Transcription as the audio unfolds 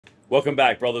Welcome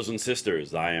back, brothers and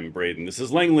sisters. I am Braden. This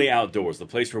is Langley Outdoors, the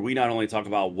place where we not only talk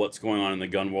about what's going on in the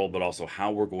gun world, but also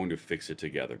how we're going to fix it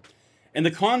together. And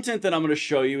the content that I'm going to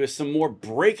show you is some more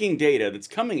breaking data that's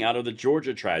coming out of the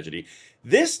Georgia tragedy.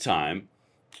 This time,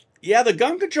 yeah, the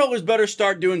gun controllers better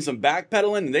start doing some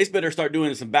backpedaling, and they better start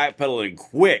doing some backpedaling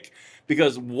quick.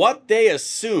 Because what they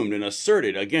assumed and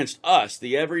asserted against us,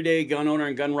 the everyday gun owner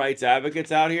and gun rights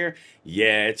advocates out here,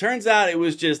 yeah, it turns out it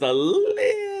was just a little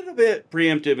bit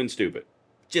preemptive and stupid.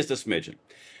 Just a smidgen.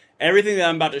 Everything that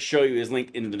I'm about to show you is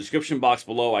linked in the description box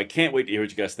below. I can't wait to hear what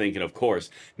you guys think. And of course,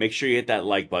 make sure you hit that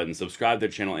like button, subscribe to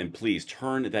the channel, and please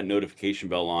turn that notification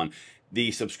bell on.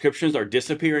 The subscriptions are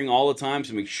disappearing all the time,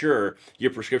 so make sure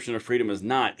your prescription of freedom is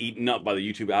not eaten up by the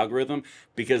YouTube algorithm,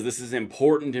 because this is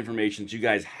important information that you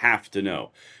guys have to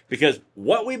know. Because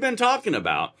what we've been talking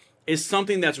about is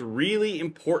something that's really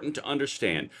important to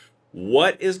understand.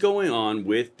 What is going on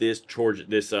with this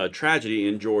tragedy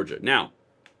in Georgia? Now,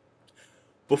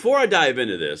 before I dive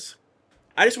into this,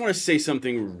 I just want to say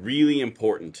something really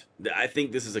important. I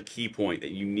think this is a key point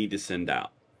that you need to send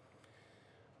out.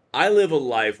 I live a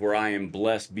life where I am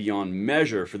blessed beyond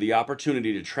measure for the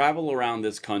opportunity to travel around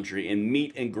this country and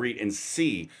meet and greet and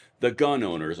see the gun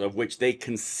owners, of which they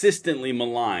consistently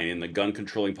malign in the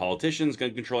gun-controlling politicians,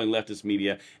 gun-controlling leftist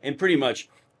media, and pretty much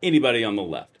anybody on the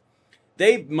left.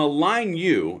 They malign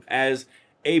you as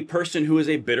a person who is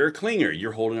a bitter clinger.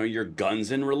 You're holding on your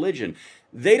guns and religion.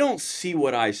 They don't see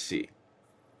what I see.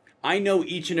 I know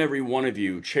each and every one of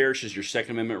you cherishes your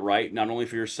Second Amendment right, not only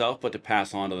for yourself, but to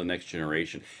pass on to the next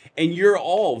generation. And you're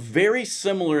all very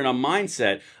similar in a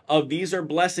mindset of these are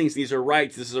blessings, these are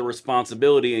rights, this is a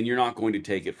responsibility, and you're not going to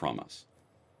take it from us.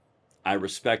 I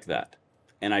respect that.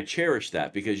 And I cherish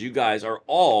that because you guys are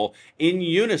all in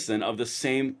unison of the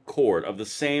same cord, of the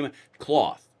same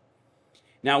cloth.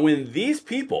 Now, when these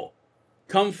people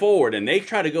come forward and they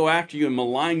try to go after you and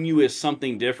malign you as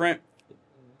something different,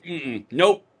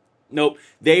 nope. Nope,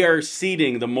 they are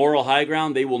ceding the moral high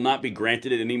ground. They will not be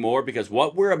granted it anymore, because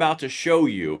what we're about to show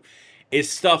you is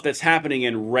stuff that's happening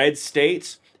in red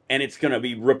states, and it's going to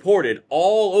be reported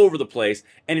all over the place,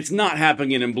 and it's not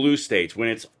happening in blue states when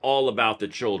it's all about the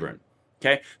children.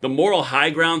 Okay? The moral high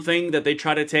ground thing that they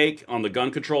try to take on the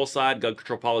gun control side, gun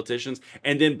control politicians,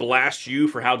 and then blast you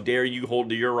for how dare you hold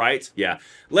to your rights. Yeah,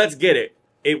 let's get it.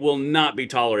 It will not be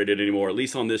tolerated anymore, at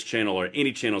least on this channel or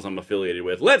any channels I'm affiliated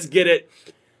with. Let's get it.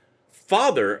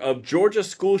 Father of Georgia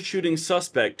school shooting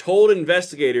suspect told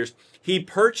investigators he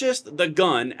purchased the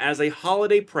gun as a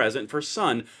holiday present for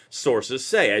son, sources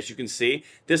say. As you can see,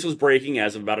 this was breaking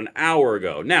as of about an hour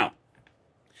ago. Now,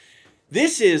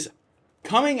 this is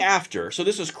coming after, so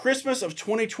this was Christmas of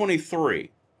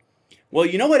 2023. Well,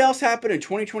 you know what else happened in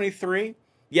 2023?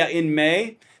 Yeah, in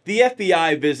May, the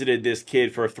FBI visited this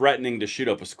kid for threatening to shoot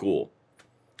up a school.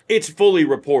 It's fully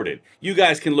reported. You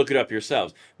guys can look it up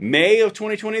yourselves. May of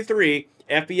 2023,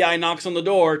 FBI knocks on the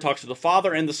door, talks to the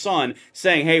father and the son,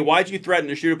 saying, hey, why'd you threaten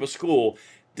to shoot up a school?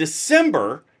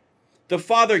 December, the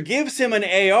father gives him an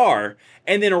AR,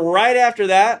 and then right after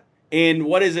that, in,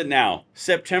 what is it now,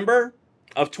 September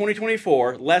of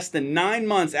 2024, less than 9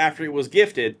 months after it was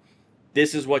gifted,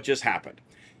 this is what just happened.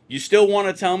 You still want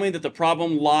to tell me that the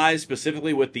problem lies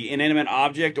specifically with the inanimate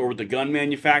object or with the gun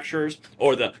manufacturers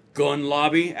or the gun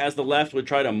lobby, as the left would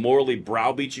try to morally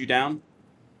browbeat you down?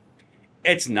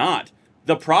 It's not.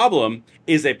 The problem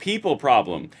is a people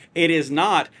problem. It is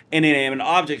not an inanimate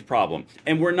object problem.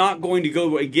 And we're not going to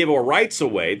go and give our rights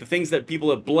away, the things that people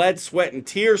have bled, sweat, and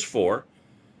tears for,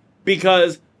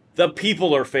 because the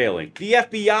people are failing. The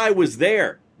FBI was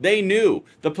there. They knew.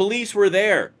 The police were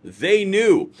there. They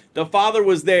knew. The father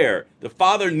was there. The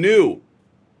father knew.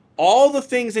 All the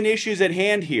things and issues at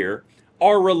hand here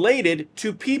are related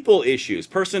to people issues,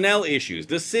 personnel issues,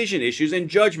 decision issues, and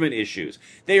judgment issues.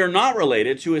 They are not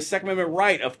related to a Second Amendment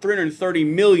right of 330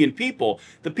 million people,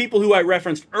 the people who I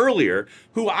referenced earlier,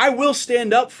 who I will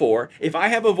stand up for. If I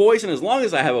have a voice, and as long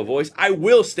as I have a voice, I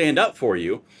will stand up for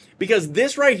you, because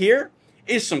this right here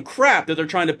is some crap that they're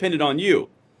trying to pin it on you.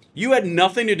 You had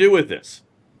nothing to do with this.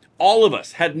 All of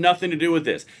us had nothing to do with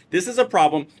this. This is a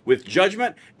problem with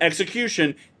judgment,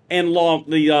 execution, and law,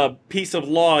 the piece of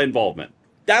law involvement.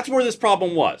 That's where this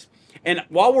problem was. And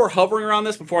while we're hovering around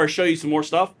this, before I show you some more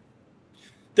stuff,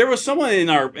 there was someone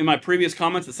in my previous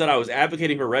comments that said I was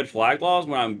advocating for red flag laws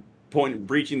when I'm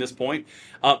breaching this point.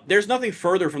 There's nothing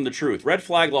further from the truth. Red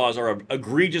flag laws are an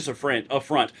egregious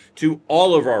affront to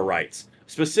all of our rights,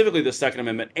 specifically the Second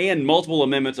Amendment and multiple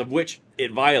amendments of which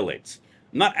it violates.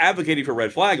 I'm not advocating for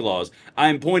red flag laws.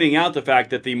 I'm pointing out the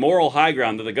fact that the moral high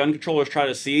ground that the gun controllers try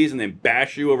to seize and then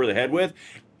bash you over the head with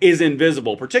is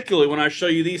invisible, particularly when I show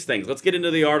you these things. Let's get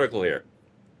into the article here.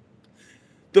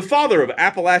 The father of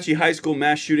Appalachia High School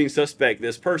mass shooting suspect,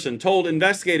 this person, told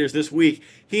investigators this week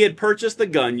he had purchased the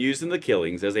gun used in the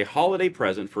killings as a holiday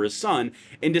present for his son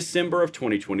in December of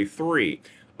 2023,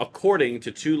 according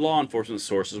to 2 law enforcement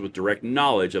sources with direct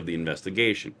knowledge of the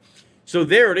investigation. So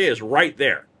there it is, right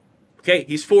there. Okay,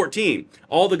 he's 14.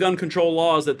 All the gun control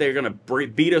laws that they're going to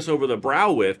beat us over the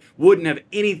brow with wouldn't have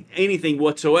anything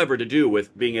whatsoever to do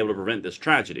with being able to prevent this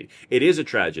tragedy. It is a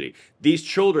tragedy. These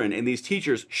children and these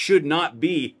teachers should not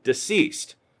be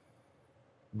deceased.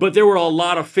 But there were a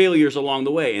lot of failures along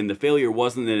the way, and the failure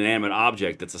wasn't an inanimate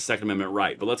object. That's a Second Amendment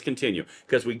right. But let's continue,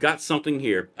 because we got something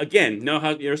here. Again,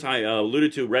 notice how I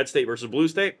alluded to red state versus blue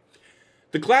state?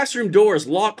 The classroom doors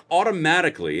lock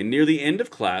automatically, and near the end of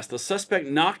class, the suspect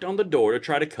knocked on the door to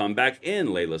try to come back in,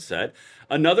 Layla said.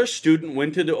 Another student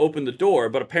went to open the door,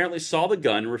 but apparently saw the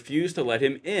gun and refused to let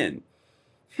him in.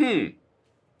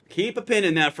 Keep a pin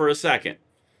in that for a second.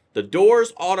 The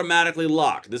doors automatically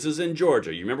locked. This is in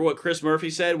Georgia. You remember what Chris Murphy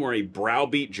said where he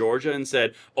browbeat Georgia and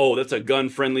said, oh, that's a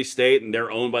gun-friendly state and they're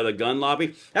owned by the gun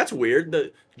lobby? That's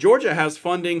weird. Georgia has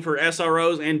funding for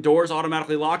SROs and doors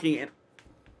automatically locking, and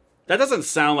that doesn't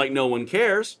sound like no one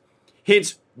cares.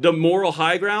 Hence, the moral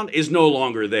high ground is no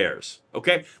longer theirs.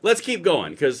 Okay? Let's keep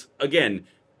going, because, again,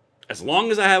 as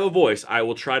long as I have a voice, I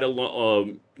will try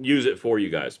to use it for you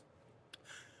guys.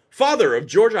 Father of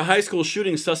Georgia high school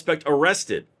shooting suspect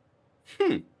arrested.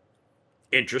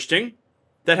 Interesting.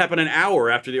 That happened an hour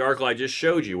after the article I just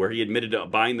showed you, where he admitted to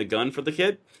buying the gun for the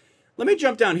kid. Let me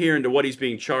jump down here into what he's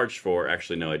being charged for.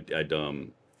 Actually, no, I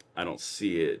don't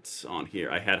see it on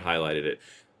here. I had highlighted it.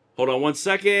 Hold on one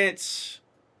second.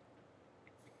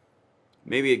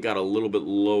 Maybe it got a little bit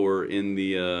lower in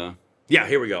the... Yeah,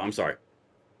 here we go. I'm sorry.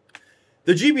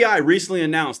 The GBI recently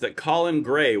announced that Colin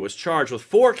Gray was charged with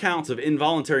 4 counts of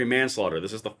involuntary manslaughter.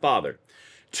 This is the father.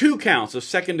 2 counts of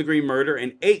second-degree murder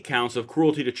and 8 counts of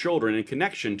cruelty to children in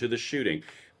connection to the shooting.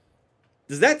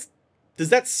 Does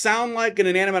that sound like an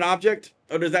inanimate object?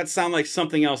 Or does that sound like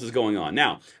something else is going on?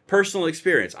 Now, personal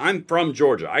experience. I'm from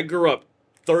Georgia. I grew up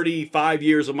 35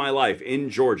 years of my life in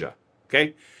Georgia,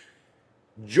 okay?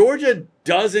 Georgia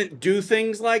doesn't do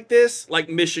things like this, like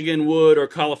Michigan would or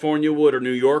California would or New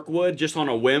York would, just on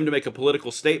a whim to make a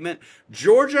political statement.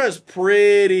 Georgia is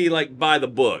pretty, like, by the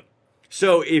book.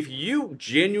 So if you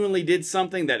genuinely did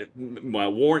something that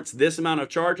warrants this amount of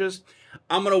charges,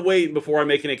 I'm going to wait before I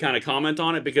make any kind of comment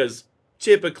on it, because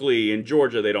typically in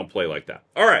Georgia, they don't play like that.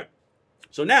 All right.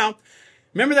 So now,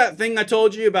 remember that thing I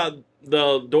told you about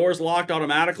the doors locked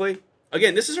automatically?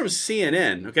 Again, this is from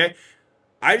CNN, okay?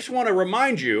 I just want to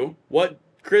remind you what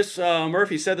Chris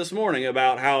Murphy said this morning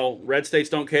about how red states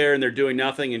don't care and they're doing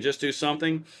nothing and just do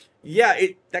something. Yeah,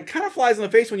 that kind of flies in the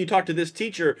face when you talk to this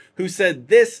teacher who said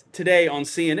this today on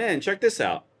CNN. Check this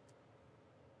out.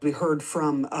 We heard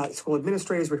from school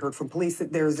administrators, we heard from police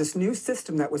that there's this new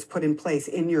system that was put in place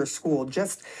in your school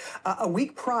just a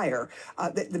week prior.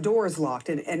 The door is locked.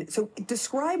 And so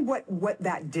describe what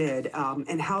that did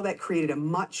and how that created a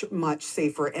much, much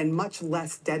safer and much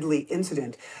less deadly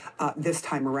incident this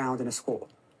time around in a school.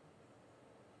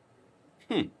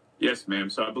 Yes,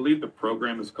 ma'am. So I believe the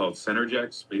program is called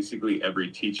Synergex. Basically, every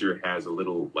teacher has a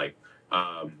little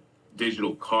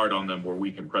digital card on them where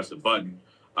we can press a button.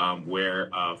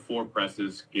 Where 4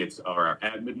 presses gets our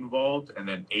admin involved, and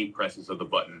then 8 presses of the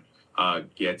button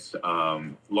gets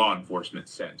law enforcement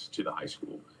sent to the high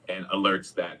school and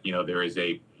alerts that there is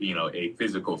a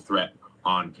physical threat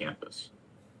on campus.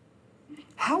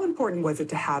 How important was it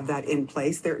to have that in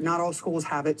place? Not all schools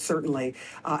have it, certainly.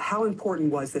 How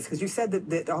important was this? Because you said that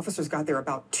the officers got there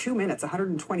about 2 minutes,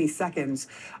 120 seconds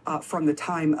from the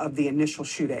time of the initial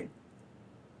shooting.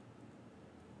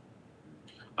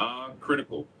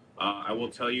 Critical. I will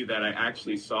tell you that I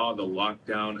actually saw the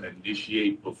lockdown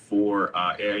initiate before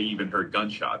I even heard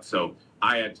gunshots. So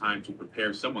I had time to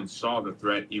prepare. Someone saw the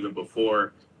threat even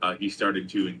before he started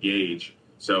to engage.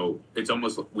 So it's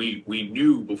almost we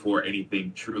knew before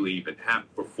anything truly even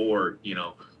happened, before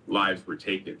lives were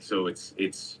taken. So it's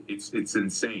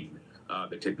insane,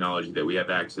 the technology that we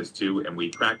have access to, and we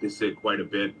practice it quite a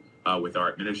bit. With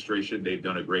our administration, they've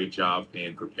done a great job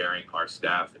in preparing our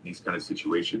staff in these kind of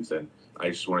situations, and I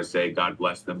just want to say God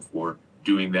bless them for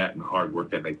doing that and the hard work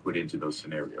that they put into those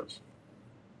scenarios.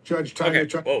 Judge, okay.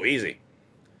 Whoa, easy.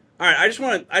 All right, I just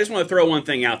want to throw one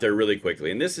thing out there really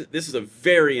quickly, and this is a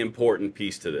very important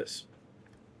piece to this.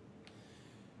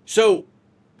 So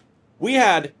we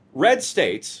had red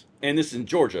states, and this is in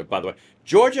Georgia, by the way.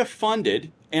 Georgia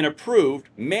funded and approved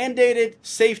mandated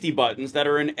safety buttons that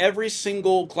are in every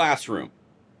single classroom.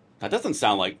 That doesn't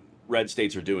sound like red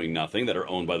states are doing nothing that are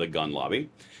owned by the gun lobby.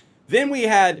 Then we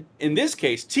had, in this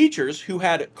case, teachers who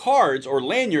had cards or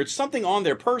lanyards, something on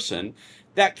their person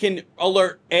that can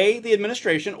alert A, the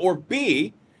administration, or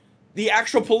B, the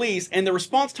actual police, and the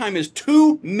response time is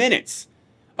 2 minutes.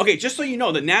 Okay, just so you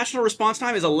know, the national response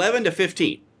time is 11 to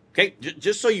 15. Okay,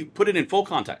 just so you put it in full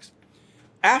context.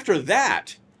 After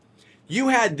that, you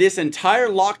had this entire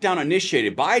lockdown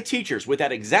initiated by teachers with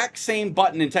that exact same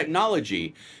button and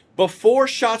technology before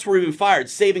shots were even fired,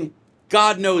 saving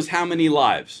God knows how many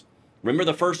lives. Remember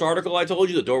the first article I told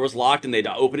you? The door was locked and they'd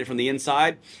open it from the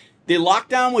inside. The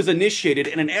lockdown was initiated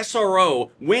and an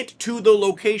SRO went to the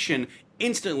location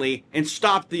instantly and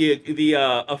stopped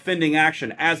the offending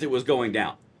action as it was going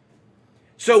down.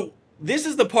 So this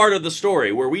is the part of the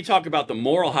story where we talk about the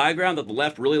moral high ground that the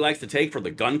left really likes to take for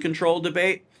the gun control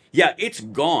debate. Yeah, it's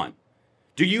gone.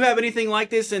 Do you have anything like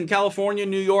this in California,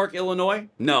 New York, Illinois?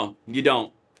 No, you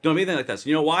don't. Don't have anything like this.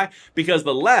 You know why? Because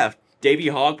the left, Davey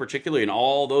Hogg particularly, and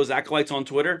all those acolytes on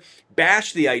Twitter,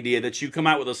 bash the idea that you come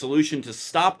out with a solution to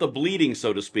stop the bleeding,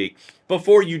 so to speak,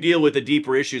 before you deal with the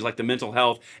deeper issues like the mental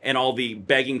health and all the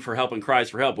begging for help and cries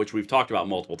for help, which we've talked about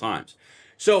multiple times.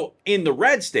 So in the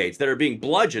red states that are being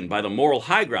bludgeoned by the moral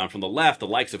high ground from the left, the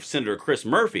likes of Senator Chris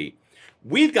Murphy,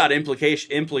 we've got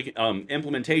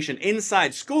implementation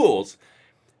inside schools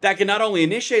that can not only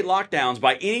initiate lockdowns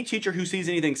by any teacher who sees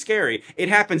anything scary, it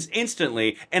happens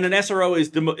instantly, and an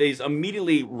SRO is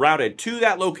immediately routed to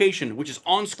that location, which is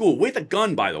on school, with a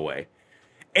gun, by the way,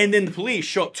 and then the police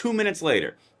show up 2 minutes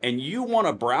later. And you want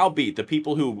to browbeat the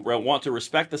people who want to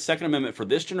respect the Second Amendment for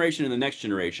this generation and the next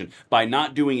generation by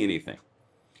not doing anything.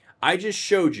 I just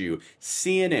showed you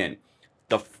CNN.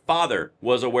 The father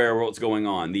was aware of what's going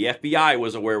on. The FBI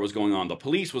was aware of what was going on. The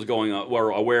police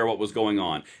were aware of what was going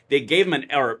on. They gave him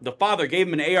the father gave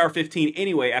him an AR-15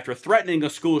 anyway after threatening a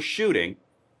school shooting.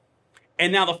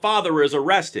 And now the father is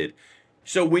arrested.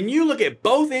 So when you look at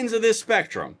both ends of this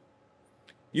spectrum,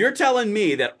 you're telling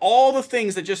me that all the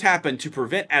things that just happened to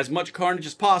prevent as much carnage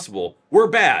as possible were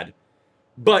bad,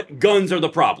 but guns are the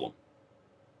problem.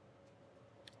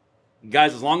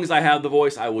 Guys, as long as I have the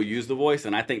voice, I will use the voice,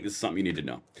 and I think this is something you need to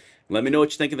know. Let me know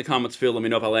what you think in the comments field. Let me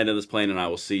know if I landed this plane, and I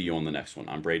will see you on the next one.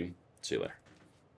 I'm Braden. See you later.